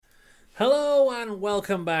Hello and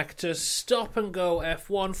welcome back to Stop and Go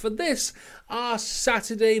F1 for this, our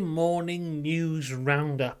Saturday morning news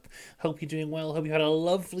roundup. Hope you're doing well, hope you had a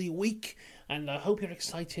lovely week, and I hope you're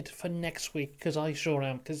excited for next week, because I sure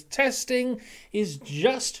am, because testing is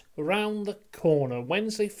just around the corner.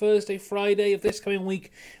 Wednesday, Thursday, Friday of this coming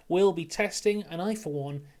week will be testing, and I for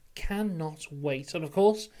one cannot wait. And of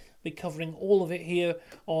course, be covering all of it here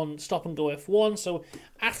on Stop and Go F1. So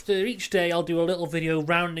after each day, I'll do a little video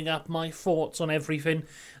rounding up my thoughts on everything.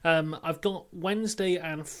 I've got Wednesday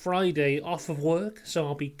and Friday off of work, so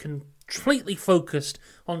I'll be completely focused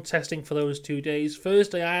on testing for those 2 days.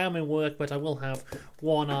 Thursday, I am in work, but I will have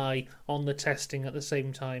one eye on the testing at the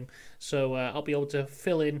same time. So I'll be able to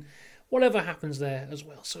fill in whatever happens there as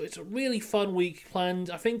well. So it's a really fun week planned.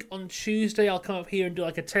 I think on Tuesday I'll come up here and do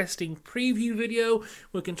like a testing preview video.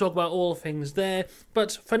 We can talk about all things there.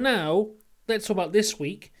 But for now, let's talk about this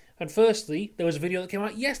week. And firstly, there was a video that came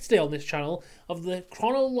out yesterday on this channel of the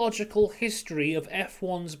chronological history of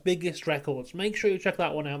F1's biggest records. Make sure you check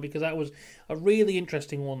that one out, because that was a really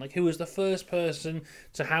interesting one. Like, who was the first person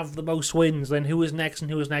to have the most wins, then who was next,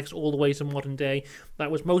 and who was next all the way to modern day.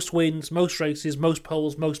 That was most wins, most races, most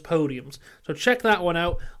poles, most podiums. So check that one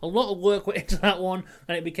out. A lot of work went into that one,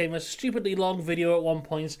 and it became a stupidly long video at one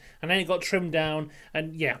point, and then it got trimmed down,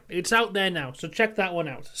 and yeah, it's out there now. So check that one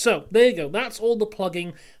out. So there you go. That's all the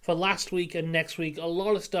plugging for last week and next week. A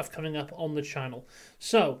lot of stuff coming up on the channel.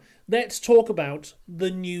 So let's talk about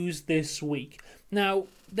the news this week. Now,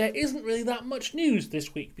 there isn't really that much news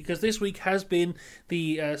this week, because this week has been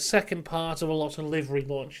the second part of a lot of livery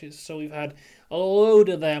launches. So we've had a load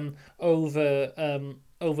of them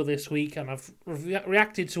over this week, and I've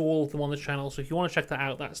reacted to all of them on the channel. So if you want to check that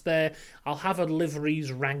out, that's there. I'll have a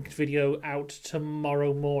liveries ranked video out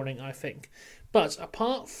tomorrow morning, I think. But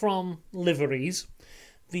apart from liveries,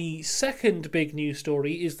 the second big news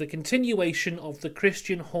story is the continuation of the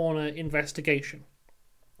Christian Horner investigation.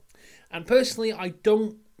 And personally, I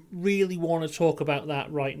don't really want to talk about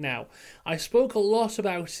that right now. I spoke a lot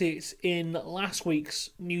about it in last week's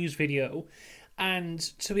news video, and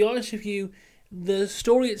to be honest with you, the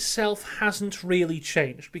story itself hasn't really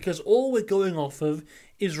changed, because all we're going off of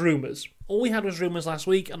is rumours. All we had was rumours last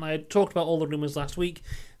week, and I had talked about all the rumours last week.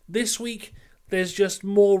 This week, there's just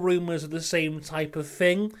more rumours of the same type of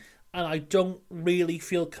thing, and I don't really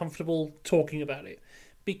feel comfortable talking about it.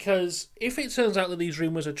 Because if it turns out that these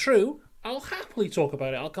rumours are true, I'll happily talk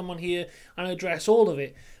about it. I'll come on here and address all of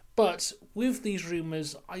it. But with these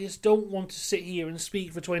rumours, I just don't want to sit here and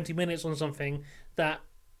speak for 20 minutes on something that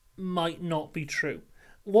might not be true.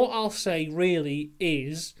 What I'll say really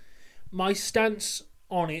is my stance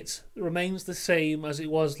on it remains the same as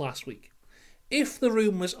it was last week. If the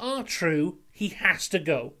rumours are true, he has to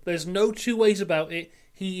go. There's no two ways about it.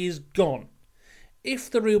 He is gone. If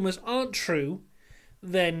the rumours aren't true,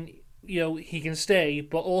 then, he can stay,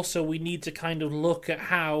 but also we need to kind of look at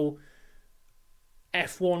how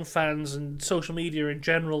F1 fans and social media in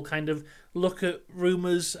general kind of look at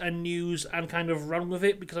rumours and news and kind of run with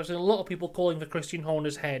it, because I've seen a lot of people calling for Christian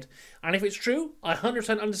Horner's head. And if it's true, I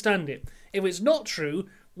 100% understand it. If it's not true,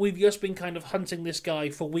 we've just been kind of hunting this guy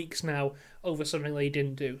for weeks now over something that he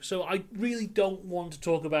didn't do. So I really don't want to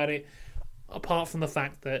talk about it, apart from the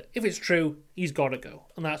fact that if it's true, he's got to go.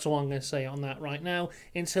 And that's all I'm going to say on that right now,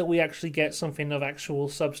 until we actually get something of actual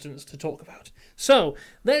substance to talk about. So,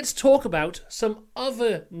 let's talk about some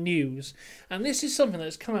other news. And this is something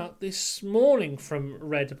that's come out this morning from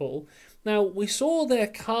Red Bull. Now, we saw their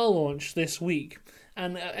car launch this week,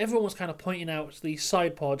 and everyone was kind of pointing out the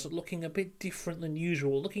side pods looking a bit different than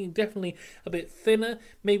usual, looking definitely a bit thinner,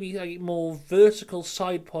 maybe a more vertical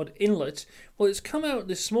side pod inlet. Well, it's come out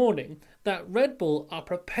this morning that Red Bull are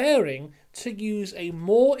preparing to use a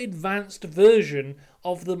more advanced version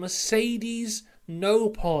of the Mercedes no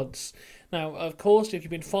pods. Now, of course, if you've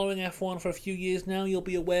been following F1 for a few years now, you'll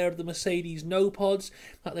be aware of the Mercedes no pods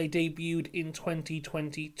that they debuted in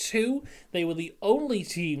 2022. They were the only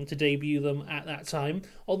team to debut them at that time,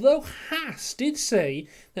 although Haas did say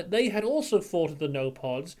that they had also thought of the no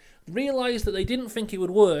pods, realised that they didn't think it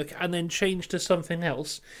would work, and then changed to something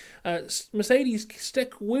else. Mercedes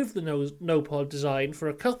stuck with the no pod design for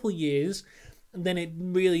a couple years, and then it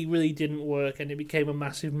really didn't work, and it became a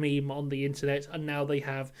massive meme on the internet, and now they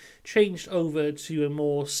have changed over to a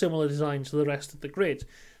more similar design to the rest of the grid.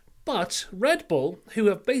 But Red Bull, who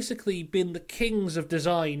have basically been the kings of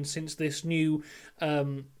design since the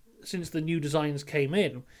new designs came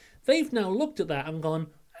in, they've now looked at that and gone,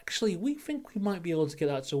 actually, we think we might be able to get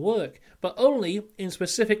that to work, but only in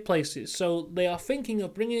specific places. So they are thinking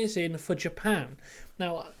of bringing it in for Japan.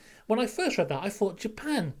 Now, when I first read that, I thought,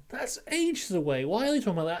 Japan, that's ages away. Why are they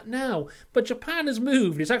talking about that now? But Japan has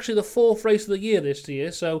moved. It's actually the 4th race of the year this year,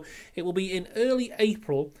 so it will be in early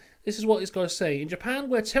April. This is what it's got to say. In Japan,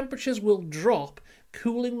 where temperatures will drop,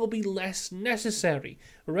 cooling will be less necessary.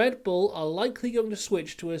 Red Bull are likely going to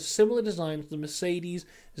switch to a similar design to the Mercedes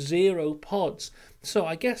Zeropods. So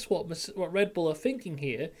I guess what Red Bull are thinking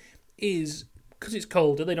here is, because it's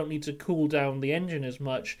colder, they don't need to cool down the engine as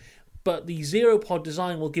much, but the Zeropod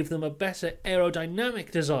design will give them a better aerodynamic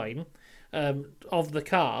design of the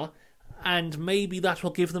car, and maybe that will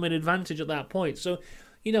give them an advantage at that point. So,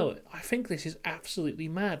 I think this is absolutely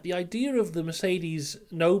mad. The idea of the Mercedes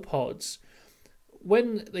no pods,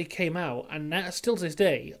 when they came out, and now, still to this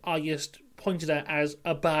day, are just pointed at as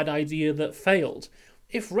a bad idea that failed.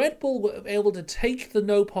 If Red Bull were able to take the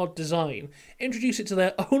no-pod design, introduce it to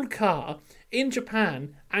their own car in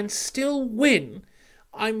Japan, and still win,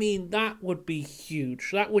 I mean, that would be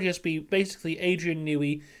huge. That would just be basically Adrian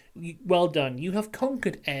Newey, well done. You have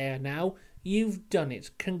conquered air now. You've done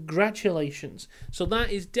it. Congratulations. So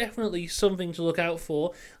that is definitely something to look out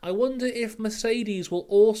for. I wonder if Mercedes will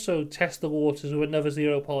also test the waters with another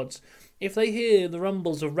Zeropods. If they hear the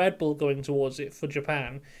rumbles of Red Bull going towards it for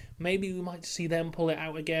Japan, maybe we might see them pull it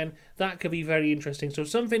out again. That could be very interesting. So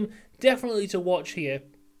something definitely to watch here.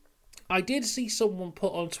 I did see someone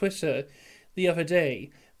put on Twitter the other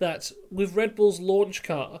day that with Red Bull's launch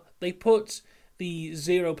car, they put the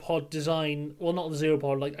Zeropod design, well, not the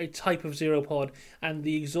Zeropod, like a type of Zeropod, and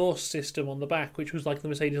the exhaust system on the back, which was like the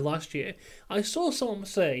Mercedes last year. I saw someone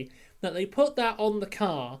say that they put that on the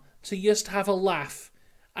car to just have a laugh,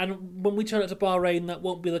 and when we turn it to Bahrain, that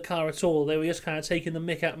won't be the car at all. They were just kind of taking the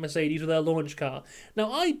mick out of Mercedes with their launch car.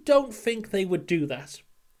 Now, I don't think they would do that,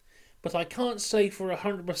 but I can't say for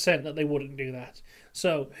 100% that they wouldn't do that.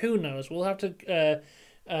 So, who knows? We'll have to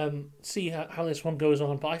see how this one goes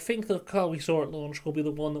on. But I think the car we saw at launch will be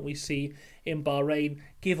the one that we see in Bahrain,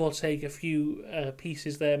 give or take a few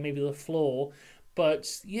pieces there, maybe the floor.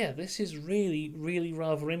 But, yeah, this is really, really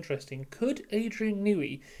rather interesting. Could Adrian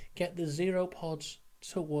Newey get the Zeropods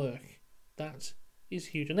to work? That is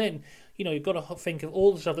huge. And then, you've got to think of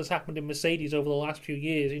all the stuff that's happened in Mercedes over the last few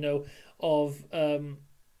years, of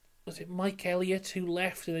was it Mike Elliott who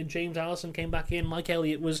left and then James Allison came back in? Mike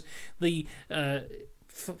Elliott was the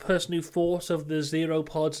person who thought of the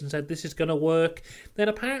Zeropods and said this is going to work. Then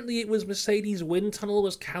apparently it was Mercedes wind tunnel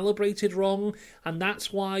was calibrated wrong, and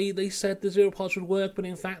that's why they said the Zeropods would work, but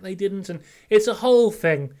in fact they didn't, and it's a whole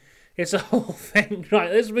thing. It's a whole thing.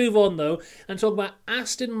 Right, let's move on though and talk about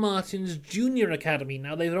Aston Martin's Junior Academy.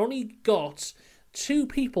 Now they've only got 2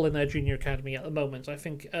 people in their junior academy at the moment. I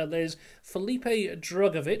think there's Felipe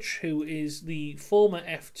Drugovich, who is the former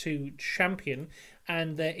F2 champion,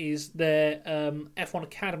 and there is their F1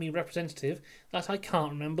 Academy representative that I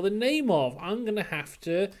can't remember the name of. I'm going to have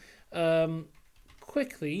to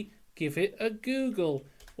quickly give it a Google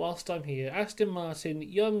whilst I'm here. Aston Martin,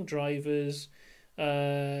 young drivers.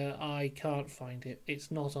 I can't find it.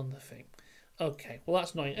 It's not on the thing. Okay, well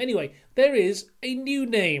that's annoying. Anyway, there is a new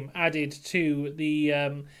name added to the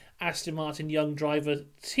Aston Martin young driver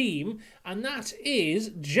team, and that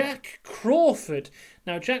is Jack Crawford.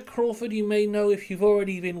 Now, Jack Crawford, you may know if you've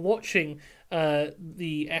already been watching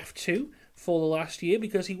the F2 for the last year,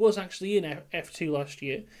 because he was actually in F2 last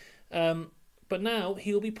year. But now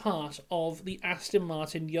he'll be part of the Aston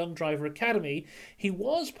Martin Young Driver Academy. He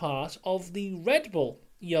was part of the Red Bull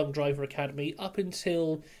Young Driver Academy up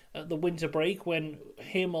until the winter break, when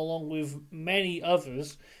him, along with many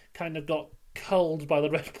others, kind of got culled by the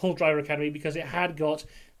Red Bull Driver Academy because it had got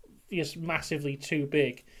just massively too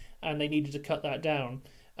big and they needed to cut that down.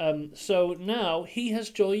 So now he has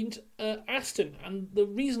joined Aston, and the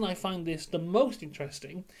reason I find this the most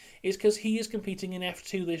interesting is because he is competing in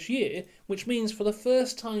F2 this year, which means for the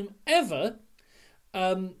first time ever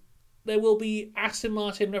there will be Aston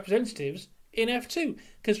Martin representatives in F2,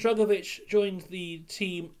 because Drugovich joined the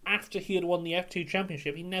team after he had won the F2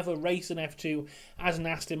 championship. He never raced in F2 as an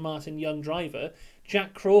Aston Martin young driver.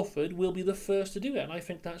 Jack Crawford will be the first to do it, and I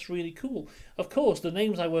think that's really cool. Of course, the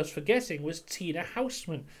names I was forgetting was Tina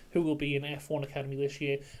Houseman, who will be in F1 Academy this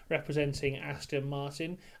year, representing Aston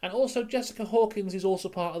Martin, and also Jessica Hawkins is also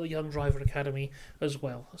part of the Young Driver Academy as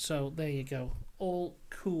well. So there you go. All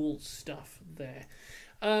cool stuff there.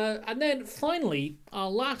 And then finally, our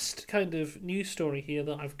last kind of news story here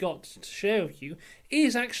that I've got to share with you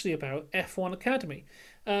is actually about F1 Academy.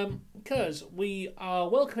 Because we are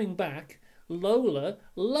welcoming back Lola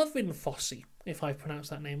Lovinfossey, if I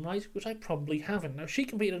pronounced that name right, which I probably haven't. Now, she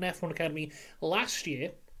competed in F1 Academy last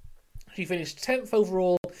year. She finished 10th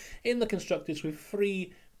overall in the Constructors with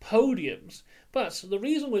 3 podiums. But the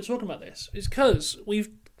reason we're talking about this is because we've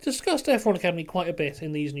discussed F1 Academy quite a bit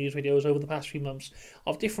in these news videos over the past few months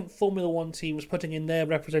of different Formula One teams putting in their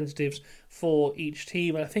representatives for each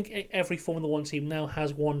team. And I think every Formula One team now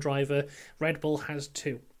has one driver. Red Bull has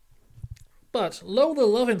two. But Lola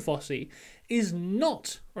Lovinfossey is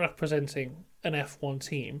not representing an F1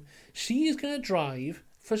 team. She is going to drive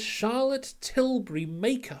for Charlotte Tilbury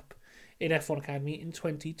Makeup in F1 Academy in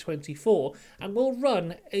 2024 and will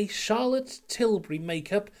run a Charlotte Tilbury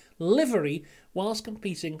Makeup livery whilst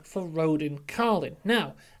competing for Rodin Carlin.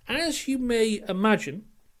 Now, as you may imagine,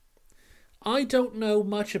 I don't know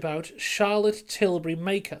much about Charlotte Tilbury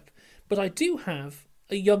Makeup, but I do have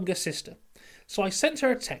a younger sister. So I sent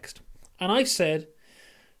her a text and I said,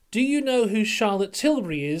 "Do you know who Charlotte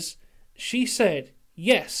Tilbury is?" She said,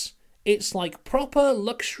 "Yes, it's like proper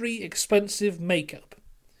luxury expensive makeup."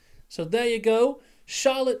 So there you go,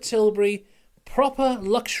 Charlotte Tilbury, proper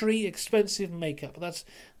luxury expensive makeup. That's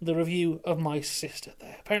the review of my sister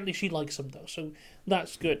there. Apparently she likes them though, so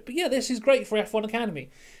that's good. But yeah, this is great for F1 Academy.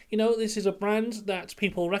 You know, this is a brand that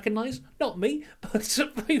people recognise. Not me, but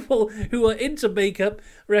people who are into makeup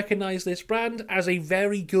recognise this brand as a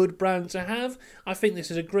very good brand to have. I think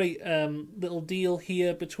this is a great little deal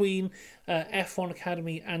here between F1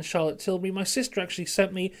 Academy and Charlotte Tilbury. My sister actually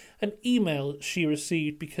sent me an email she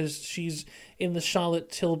received because she's in the Charlotte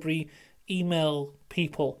Tilbury email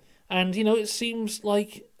people. And, you know, it seems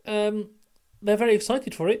like they're very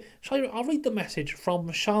excited for it. I'll read the message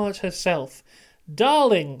from Charlotte herself.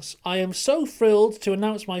 "Darlings, I am so thrilled to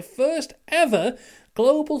announce my first ever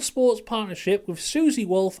global sports partnership with Susie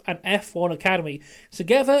Wolf and F1 Academy.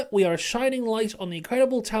 Together, we are shining light on the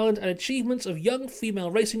incredible talent and achievements of young female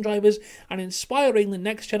racing drivers and inspiring the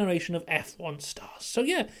next generation of F1 stars." So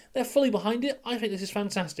yeah, they're fully behind it. I think this is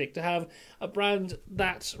fantastic to have a brand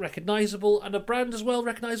that's recognisable and a brand as well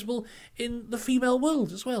recognisable in the female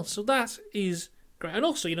world as well. So that is great. And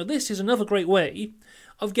also, you know, this is another great way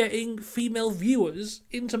of getting female viewers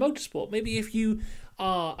into motorsport. Maybe if you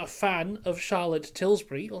are a fan of Charlotte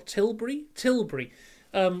Tilbury, if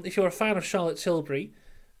you're a fan of Charlotte Tilbury,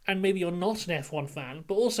 and maybe you're not an F1 fan,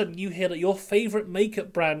 but also you hear that your favourite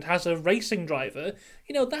makeup brand has a racing driver,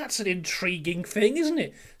 you know, that's an intriguing thing, isn't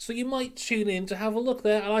it? So you might tune in to have a look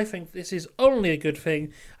there, and I think this is only a good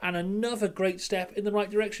thing, and another great step in the right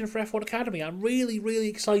direction for F1 Academy. I'm really, really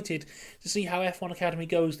excited to see how F1 Academy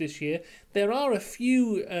goes this year. There are a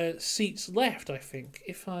few seats left, I think.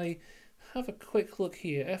 If I have a quick look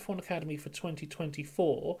here, F1 Academy for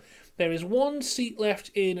 2024. There is one seat left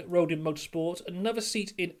in Rodin Motorsport, another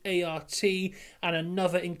seat in ART, and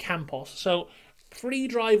another in Campos. So 3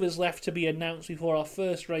 drivers left to be announced before our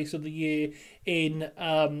first race of the year in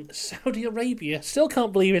Saudi Arabia. Still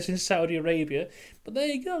can't believe it's in Saudi Arabia. But there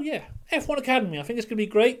you go, yeah. F1 Academy, I think it's going to be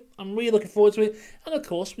great. I'm really looking forward to it. And of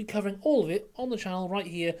course, we're covering all of it on the channel right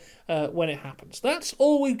here when it happens. That's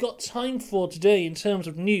all we've got time for today in terms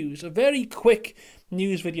of news. A very quick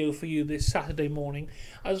news video for you this Saturday morning.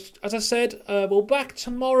 As I said, we're back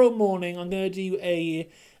tomorrow morning. I'm going to do a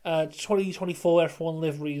 2024 F1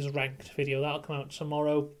 liveries ranked video. That'll come out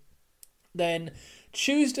tomorrow. Then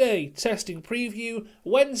Tuesday, testing preview.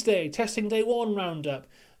 Wednesday, testing day 1 roundup.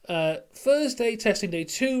 Thursday, testing day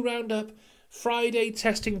 2 roundup. Friday,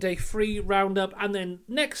 testing day 3 roundup. And then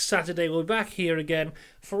next Saturday, we'll be back here again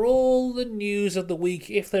for all the news of the week,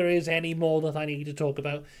 if there is any more that I need to talk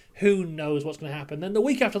about. Who knows what's going to happen. Then the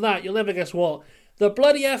week after that, you'll never guess what. The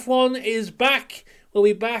bloody F1 is back. We'll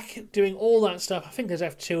be back doing all that stuff. I think there's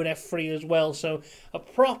F2 and F3 as well. So a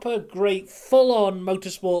proper great full-on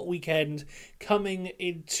motorsport weekend coming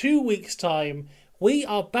in 2 weeks' time. We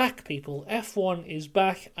are back, people. F1 is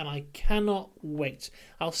back, and I cannot wait.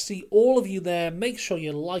 I'll see all of you there. Make sure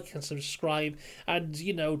you like and subscribe, and,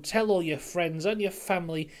 you know, tell all your friends and your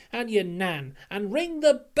family and your nan. And ring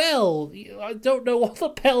the bell. I don't know what the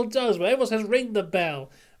bell does, but everyone says ring the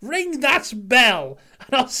bell. Ring that bell,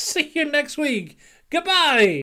 and I'll see you next week. Goodbye!